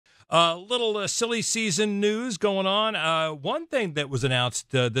Little silly season news going on. One thing that was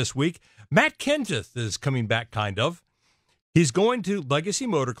announced this week, Matt Kenseth is coming back, kind of. He's going to Legacy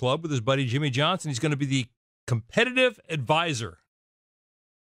Motor Club with his buddy Jimmy Johnson. He's going to be the competitive advisor.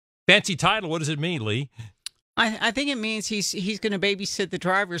 Fancy title. What does it mean, Lee? I think it means he's going to babysit the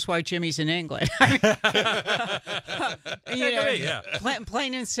drivers while Jimmy's in England.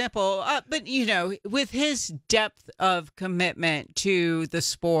 Plain and simple. But, with his depth of commitment to the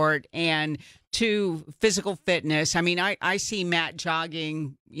sport and to physical fitness, I see Matt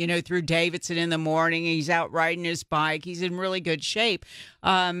jogging, through Davidson in the morning. He's out riding his bike. He's in really good shape.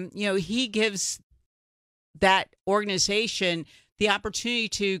 He gives that organization the opportunity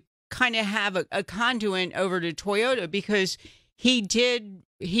to kind of have a conduit over to Toyota, because he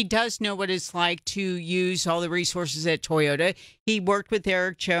does know what it's like to use all the resources at Toyota. He worked with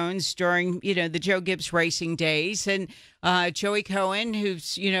Eric Jones during, the Joe Gibbs Racing days, and Joey Cohen,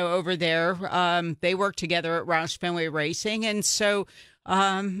 who's, over there, they work together at Roush Fenway Racing. And so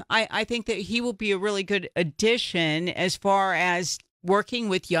I think that he will be a really good addition as far as working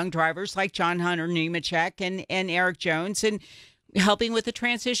with young drivers like John Hunter Nemechek and Eric Jones, and helping with the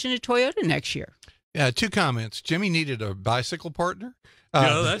transition to Toyota next year. Yeah, 2 comments. Jimmy needed a bicycle partner.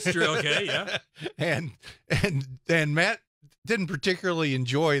 That's true. Okay, yeah. And Matt didn't particularly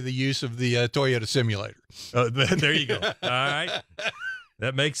enjoy the use of the Toyota simulator. There you go. All right.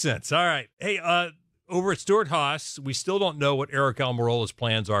 That makes sense. All right. Hey, over at Stewart-Haas, we still don't know what Eric Almirola's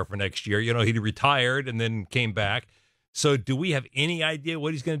plans are for next year. He retired and then came back. So do we have any idea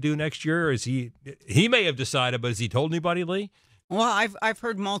what he's going to do next year? Or is he may have decided, but has he told anybody, Lee? Well, I've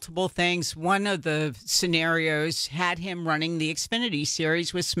heard multiple things. One of the scenarios had him running the Xfinity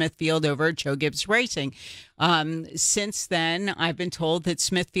Series with Smithfield over at Joe Gibbs Racing. Since then, I've been told that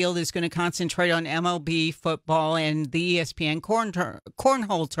Smithfield is going to concentrate on MLB football and the ESPN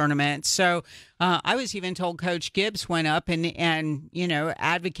cornhole tournament. So I was even told Coach Gibbs went up and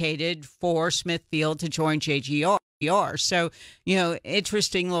advocated for Smithfield to join JGR. So,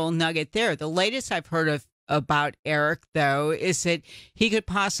 interesting little nugget there. The latest I've heard about Eric, though, is that he could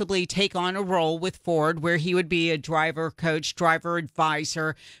possibly take on a role with Ford where he would be a driver coach, driver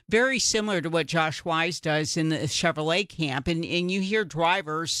advisor, very similar to what Josh Wise does in the Chevrolet camp. And you hear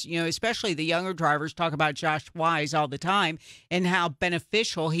drivers, especially the younger drivers, talk about Josh Wise all the time and how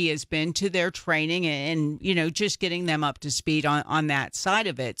beneficial he has been to their training and just getting them up to speed on that side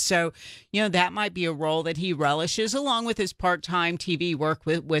of it. So, that might be a role that he relishes along with his part-time TV work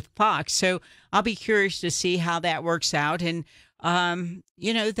with Fox. So I'll be curious to see how that works out. And,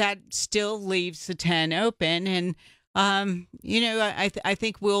 that still leaves the 10 open. And, I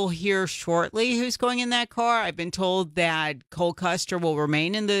think we'll hear shortly who's going in that car. I've been told that Cole Custer will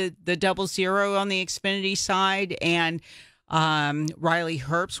remain in the 00 on the Xfinity side. And Riley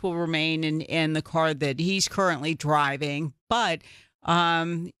Herbst will remain in the car that he's currently driving. But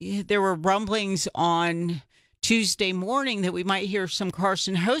there were rumblings on Tuesday morning that we might hear some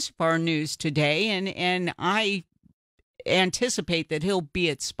Carson Hocevar news today, and I anticipate that he'll be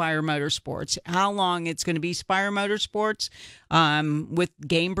at Spire Motorsports. How long it's going to be Spire Motorsports, with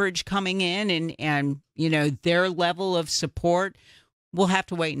Gamebridge coming in and their level of support, we'll have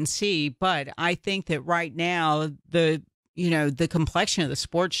to wait and see. But I think that right now the complexion of the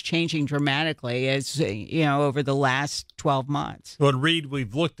sport's changing dramatically as over the last 12 months. Well, Reid,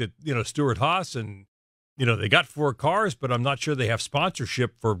 we've looked at Stewart-Haas and they got 4 cars, but I'm not sure they have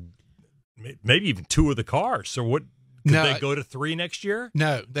sponsorship for maybe even 2 of the cars. So what, could they go to 3 next year?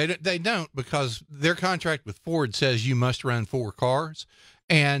 No, they don't, because their contract with Ford says you must run 4 cars.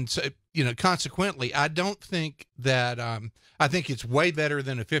 And, so, consequently, I don't think that I think it's way better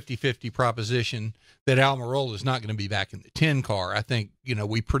than a 50-50 proposition that Almirola is not going to be back in the 10 car. I think,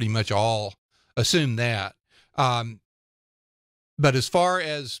 we pretty much all assume that. But as far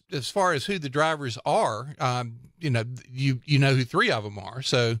as who the drivers are, you know who 3 of them are.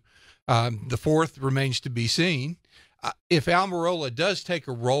 So the 4th remains to be seen. If Almirola does take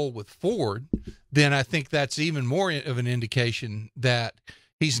a role with Ford, then I think that's even more of an indication that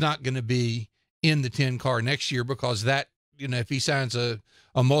he's not going to be in the 10 car next year, because that, if he signs a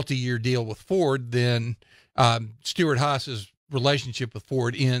multi-year deal with Ford, then Stewart-Haas's relationship with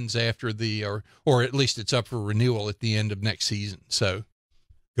Ford ends after or at least it's up for renewal at the end of next season. So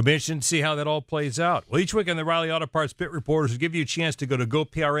could be interesting to see how that all plays out. Well, each week on the Riley Auto Parts Pit Reporters, we'll give you a chance to go to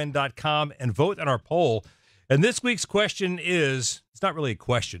goprn.com and vote on our poll. And this week's question is, it's not really a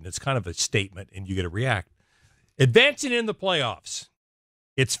question, it's kind of a statement, and you get to react. Advancing in the playoffs,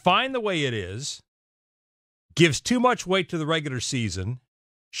 it's fine the way it is, gives too much weight to the regular season,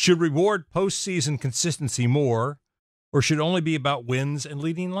 should reward postseason consistency more, or should it only be about wins and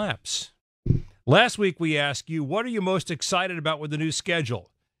leading laps? Last week, we asked you, what are you most excited about with the new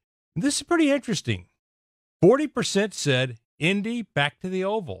schedule? And this is pretty interesting. 40% said Indy back to the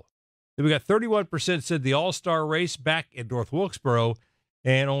oval. Then we got 31% said the All-Star race back at North Wilkesboro,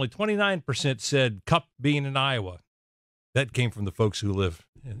 and only 29% said Cup being in Iowa. That came from the folks who live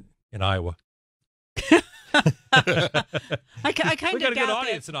in Iowa. I kind we got of a good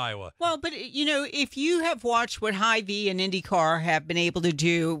audience in Iowa. Well, but if you have watched what Hy-Vee and IndyCar have been able to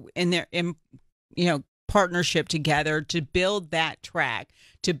do in their partnership together to build that track,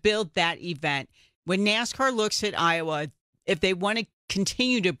 to build that event, when NASCAR looks at Iowa, if they want to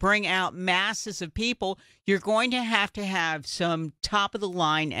continue to bring out masses of people, you're going to have some top of the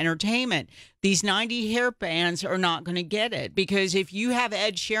line entertainment. These 90 hair bands are not going to get it, because if you have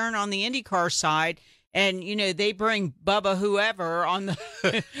Ed Sheeran on the IndyCar side, and they bring Bubba whoever on the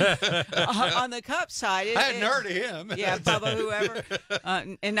on the Cup side. I hadn't heard of him. Yeah, Bubba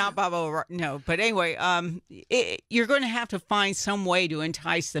whoever, and not Bubba. No, but anyway, you're going to have to find some way to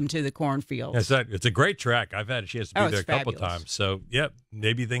entice them to the cornfields. It's a great track. I've had a chance to be there a couple of times. So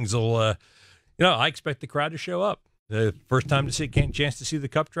maybe things will. I expect the crowd to show up. The first time to chance to see the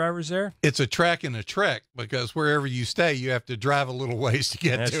Cup drivers there. It's a track and a trek, because wherever you stay, you have to drive a little ways to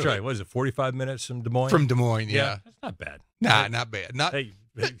get to it. That's right. What is it, 45 minutes from Des Moines? From Des Moines, yeah. That's not bad. Nah, not bad.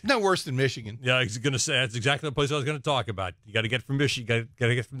 No worse than Michigan. Yeah, I was going to say, that's exactly the place I was going to talk about. You got to get from Michigan, got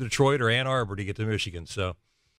to get from Detroit or Ann Arbor to get to Michigan. So